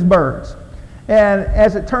care of these birds. And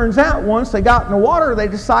as it turns out, once they got in the water, they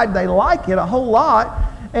decide they like it a whole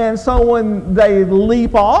lot. And so when they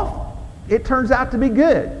leap off, it turns out to be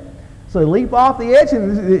good. So they leap off the edge,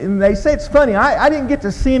 and they say it's funny. I didn't get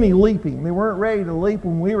to see any leaping. They weren't ready to leap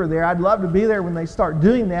when we were there. I'd love to be there when they start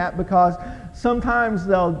doing that, because sometimes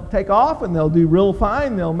they'll take off and they'll do real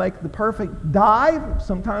fine. They'll make the perfect dive.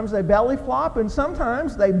 Sometimes they belly flop, and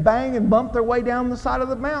sometimes they bang and bump their way down the side of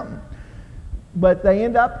the mountain. But they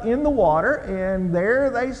end up in the water, and there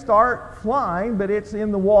they start flying, but it's in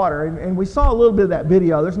the water. And we saw a little bit of that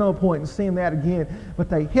video. There's no point in seeing that again. But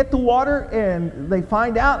they hit the water, and they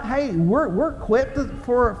find out, hey, we're equipped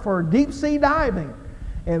for deep sea diving.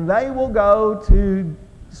 And they will go to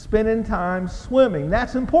spending time swimming.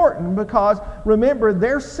 That's important because, remember,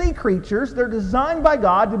 they're sea creatures. They're designed by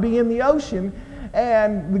God to be in the ocean.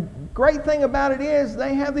 And the great thing about it is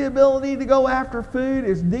they have the ability to go after food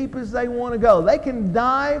as deep as they want to go. They can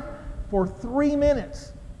dive for 3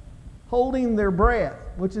 minutes holding their breath,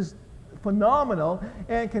 which is phenomenal,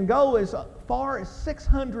 and can go as far as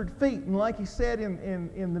 600 feet. And like he said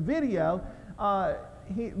in the video,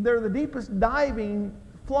 they're the deepest diving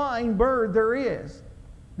flying bird there is.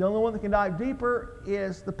 The only one that can dive deeper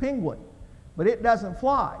is the penguin, but it doesn't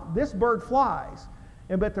fly. This bird flies.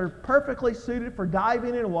 But they're perfectly suited for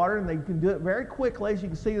diving in water, and they can do it very quickly. As you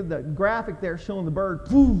can see the graphic there showing the bird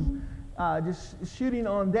just shooting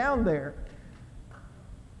on down there.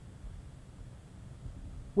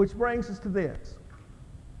 Which brings us to this.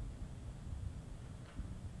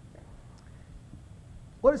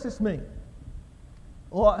 What does this mean?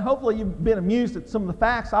 Well, hopefully you've been amused at some of the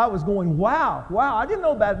facts. I was going, wow, I didn't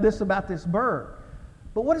know about this bird.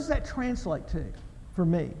 But what does that translate to? For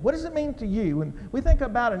me, what does it mean to you? When we think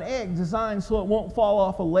about an egg designed so it won't fall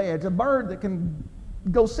off a ledge, a bird that can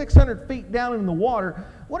go 600 feet down in the water,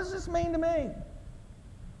 what does this mean to me?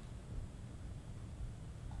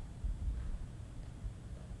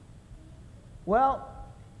 Well,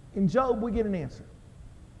 in Job we get an answer.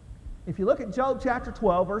 If you look at Job chapter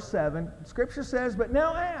 12, verse 7, Scripture says, "But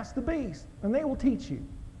now ask the beasts, and they will teach you,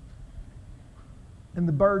 and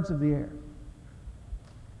the birds of the air."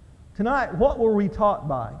 Tonight, what were we taught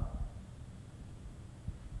by?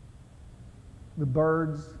 The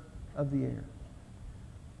birds of the air.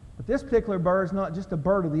 But this particular bird is not just a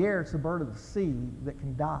bird of the air, it's a bird of the sea that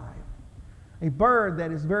can dive. A bird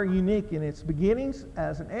that is very unique in its beginnings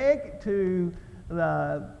as an egg to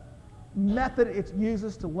the method it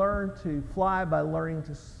uses to learn to fly by learning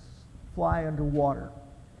to fly underwater.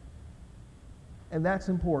 And that's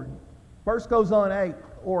important. Verse goes on 8,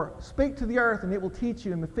 "Or speak to the earth, and it will teach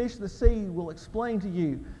you, and the fish of the sea will explain to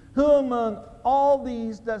you. Who among all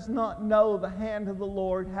these does not know the hand of the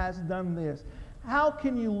Lord has done this?" How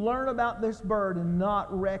can you learn about this bird and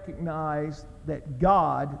not recognize that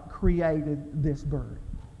God created this bird?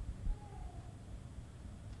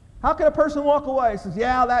 How can a person walk away and say,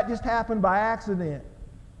 "Yeah, that just happened by accident"?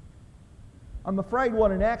 I'm afraid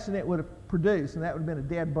what an accident would have produced, and that would have been a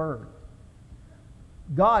dead bird.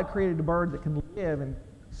 God created a bird that can live in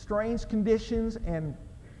strange conditions and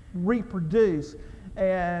reproduce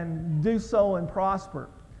and do so and prosper.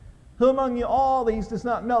 Who among you all these does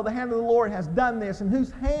not know the hand of the Lord has done this, and whose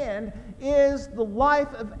hand is the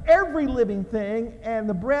life of every living thing and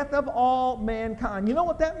the breath of all mankind? You know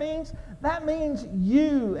what that means? That means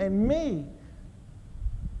you and me.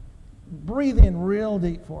 Breathe in real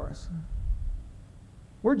deep for us.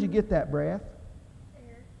 Where'd you get that breath?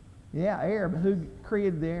 Air. Yeah, air, but who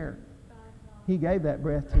created the air? God. He gave that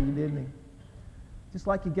breath to you, didn't he? Just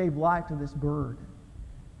like he gave life to this bird.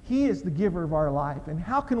 He is the giver of our life. And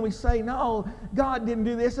how can we say, "No, God didn't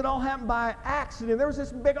do this. It all happened by accident. There was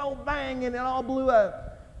this big old bang and it all blew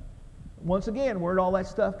up"? Once again, where did all that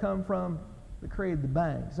stuff come from that created the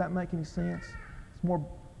bang? Does that make any sense? It's more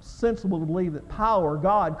sensible to believe that power,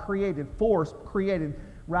 God created, force created,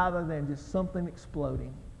 rather than just something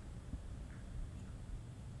exploding.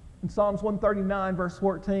 In Psalms 139, verse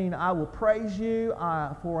 14, "I will praise you,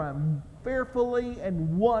 for I'm fearfully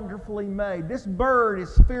and wonderfully made." This bird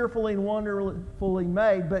is fearfully and wonderfully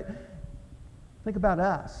made, but think about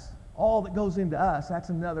us. All that goes into us, that's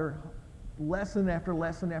another lesson after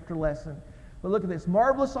lesson after lesson. But look at this.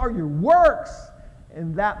 "Marvelous are your works,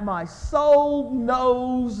 and that my soul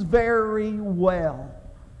knows very well."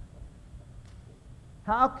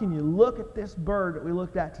 How can you look at this bird that we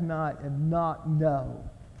looked at tonight and not know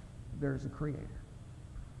there's a creator?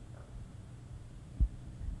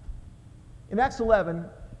 In Acts 11,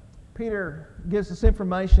 Peter gives us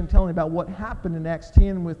information telling about what happened in Acts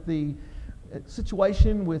 10 with the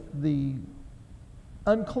situation with the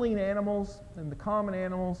unclean animals and the common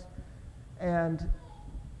animals. And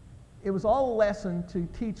it was all a lesson to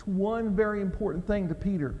teach one very important thing to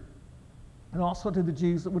Peter and also to the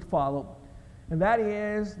Jews that would follow. And that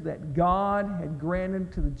is that God had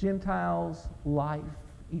granted to the Gentiles life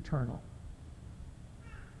eternal.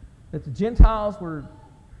 That the Gentiles were,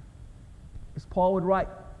 as Paul would write,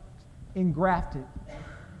 engrafted,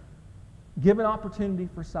 given opportunity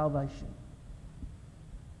for salvation.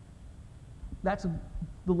 That's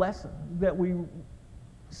the lesson that we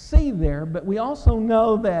see there, but we also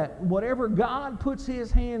know that whatever God puts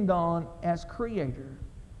His hand on as creator,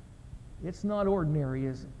 it's not ordinary,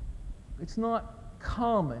 is it? It's not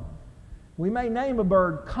common. We may name a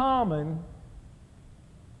bird common,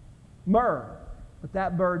 myrrh, but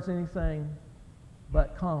that bird's anything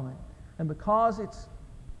but common. And because it's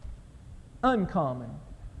uncommon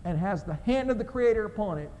and has the hand of the Creator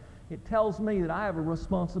upon it, it tells me that I have a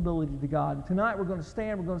responsibility to God. And tonight we're going to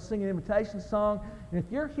stand, we're going to sing an invitation song. And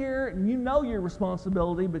if you're here and you know your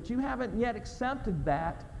responsibility, but you haven't yet accepted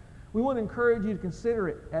that, we want to encourage you to consider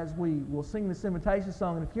it as we will sing this invitation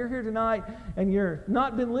song. And if you're here tonight and you're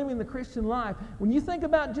not been living the Christian life, when you think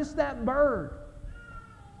about just that bird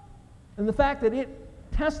and the fact that it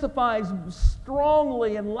testifies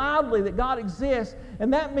strongly and loudly that God exists,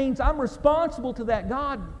 and that means I'm responsible to that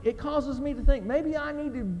God, it causes me to think maybe I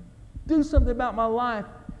need to do something about my life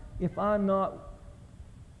if I'm not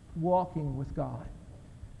walking with God.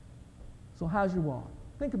 So how's your walk?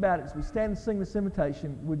 Think about it as we stand and sing this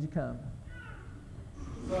invitation. Would you come?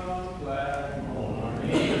 Some glad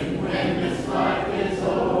morning when this life is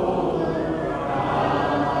over,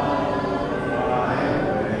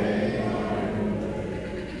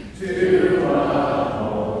 to a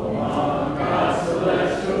home on God's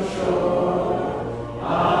celestial shore. I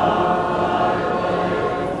will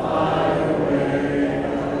fly away.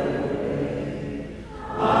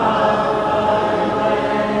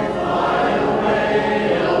 I will fly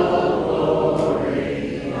away, oh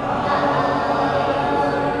glory. I will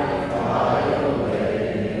fly away,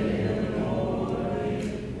 glory.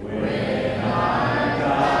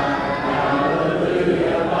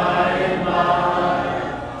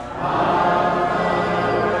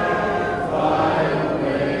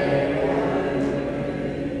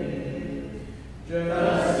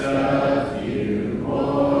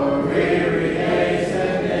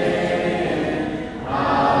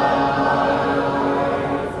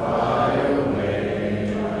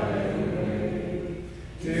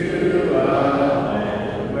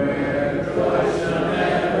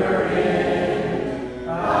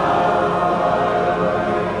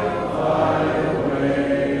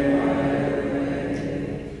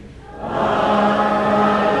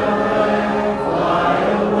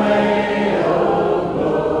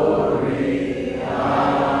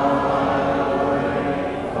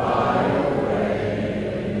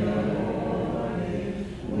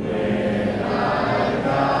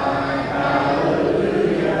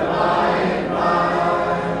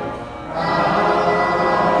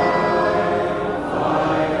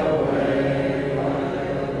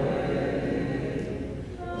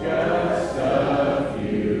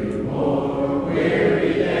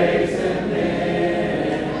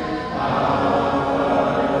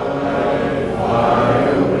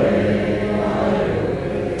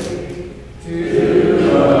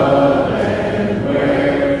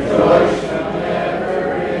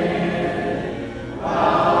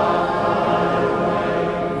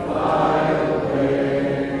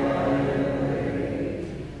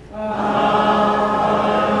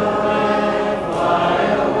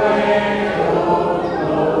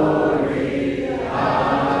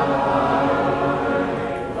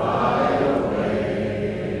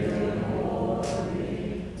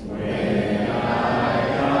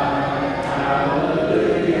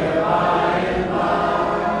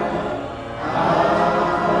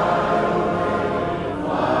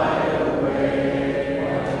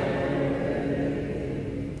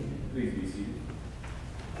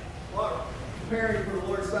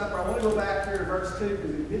 supper. I want to go back here to verse 2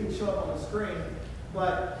 because it didn't show up on the screen.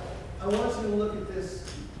 But I want you to look at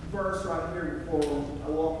this verse right here before I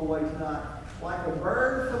walk away tonight. Like a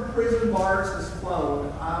bird from prison bars is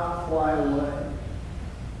flown, I'll fly away.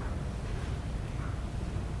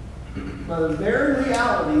 But the very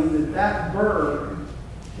reality that that bird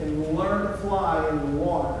can learn to fly in the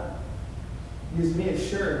water gives me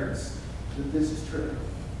assurance that this is true.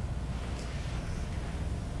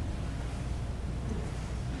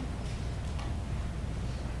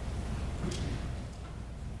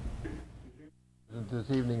 This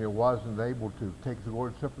evening or wasn't able to take the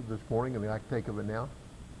Lord's Supper this morning, and I can take of it now.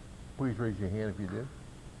 Please raise your hand if you did.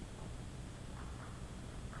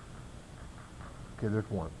 Okay, there's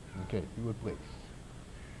one. Okay, if you would please.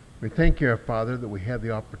 We thank you, our Father, that we have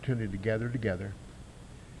the opportunity to gather together.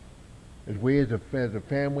 As we as a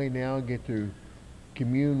family now get to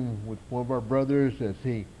commune with one of our brothers as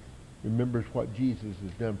he remembers what Jesus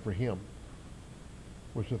has done for him.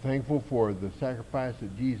 We're so thankful for the sacrifice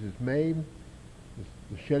that Jesus made,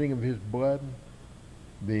 the shedding of his blood,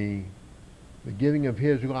 the giving of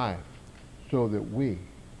his life so that we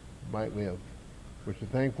might live. We're so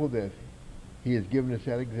thankful that he has given us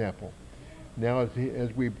that example. Now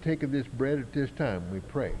as we take of this bread at this time, we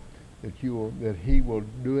pray that he will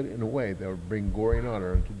do it in a way that will bring glory and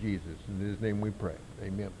honor unto Jesus. In his name we pray.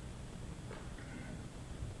 Amen.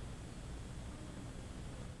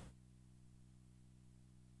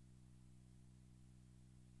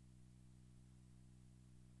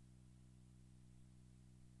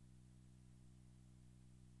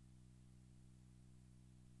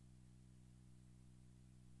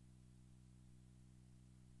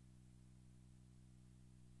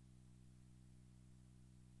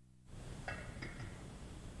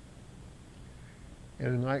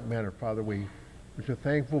 And in like manner, Father, we're so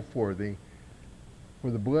thankful for the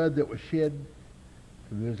blood that was shed.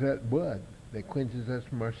 There's that blood that cleanses us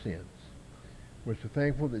from our sins. We're so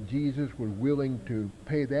thankful that Jesus was willing to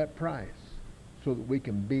pay that price so that we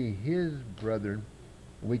can be his brethren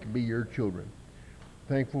and we can be your children.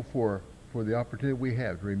 Thankful for the opportunity we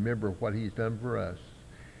have to remember what he's done for us.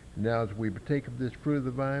 And now as we partake of this fruit of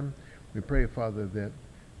the vine, we pray, Father, that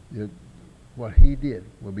what he did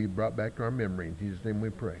will be brought back to our memory. In Jesus' name we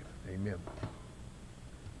pray. Amen.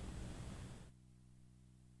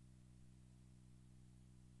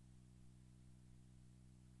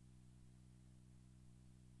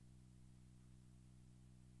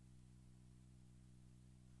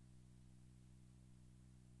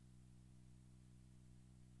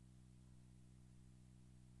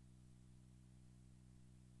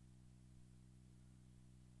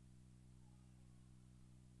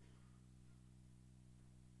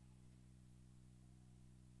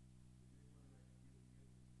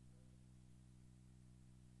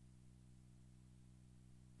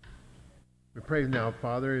 We pray now,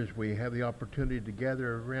 Father, as we have the opportunity to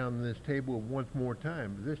gather around this table once more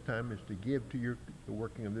time. This time is to give to the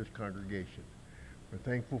working of this congregation. We're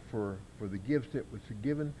thankful for the gifts that was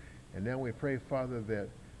given, and now we pray, Father, that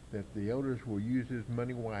the elders will use this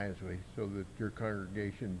money wisely so that your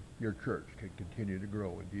congregation, your church, can continue to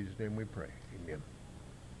grow. In Jesus' name we pray. Amen.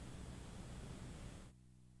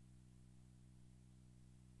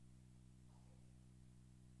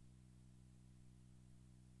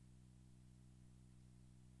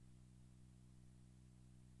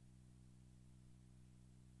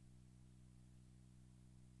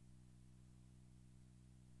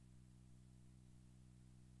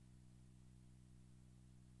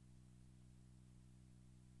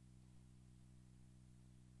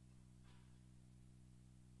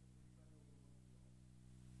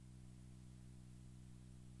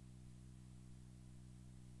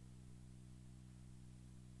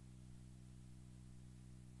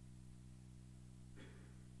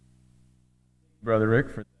 Brother Rick,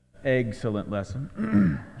 for the excellent lesson.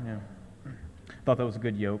 Yeah, thought that was a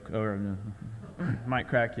good yoke, or might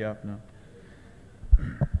crack you up. No,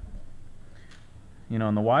 you know,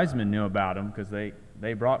 and the wise men knew about him because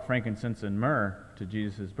they brought frankincense and myrrh to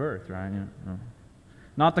Jesus' birth, right? Yeah.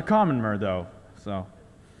 Not the common myrrh, though. So,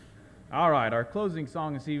 all right, our closing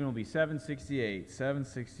song this evening will be 768.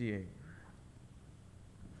 768.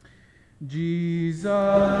 Jesus, let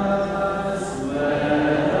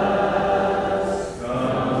us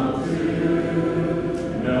come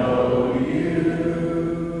to know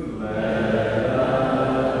you. Let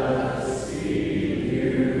us see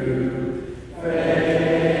you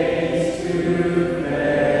face to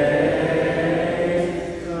face.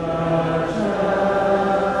 Touch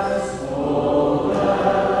us, hold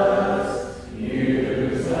us,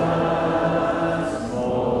 use us,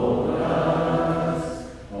 mold us.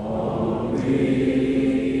 Only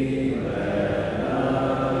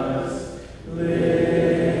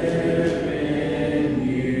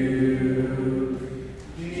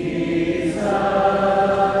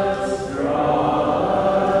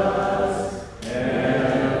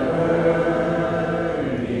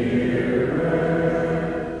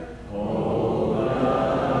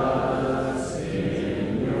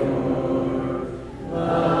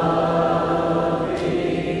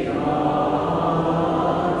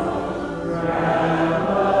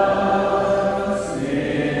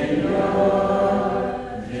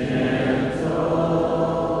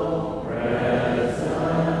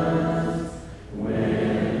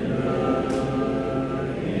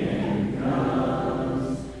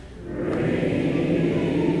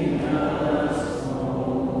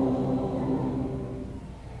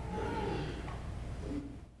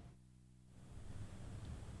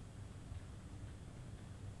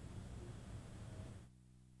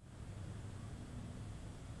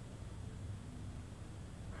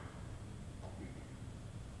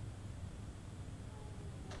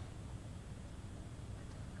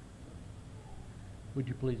Would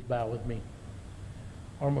you please bow with me?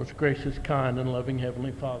 Our most gracious, kind, and loving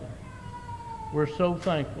Heavenly Father, we're so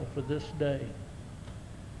thankful for this day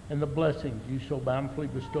and the blessings you so bountifully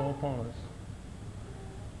bestow upon us.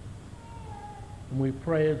 And we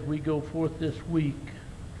pray as we go forth this week,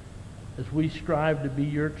 as we strive to be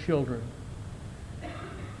your children,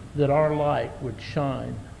 that our light would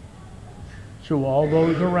shine so all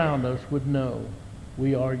those around us would know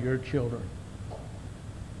we are your children.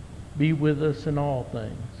 Be with us in all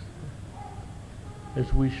things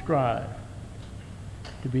as we strive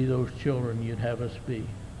to be those children you'd have us be.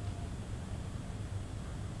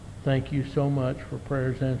 Thank you so much for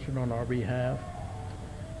prayers answered on our behalf.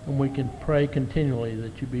 And we can pray continually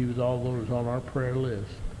that you be with all those on our prayer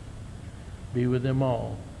list. Be with them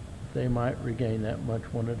all, that they might regain that much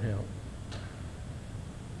wanted help.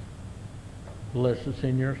 Bless us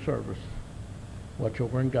in your service. Watch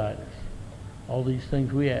over and guide us. All these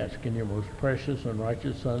things we ask in your most precious and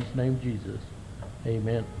righteous Son's name, Jesus.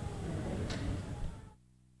 Amen.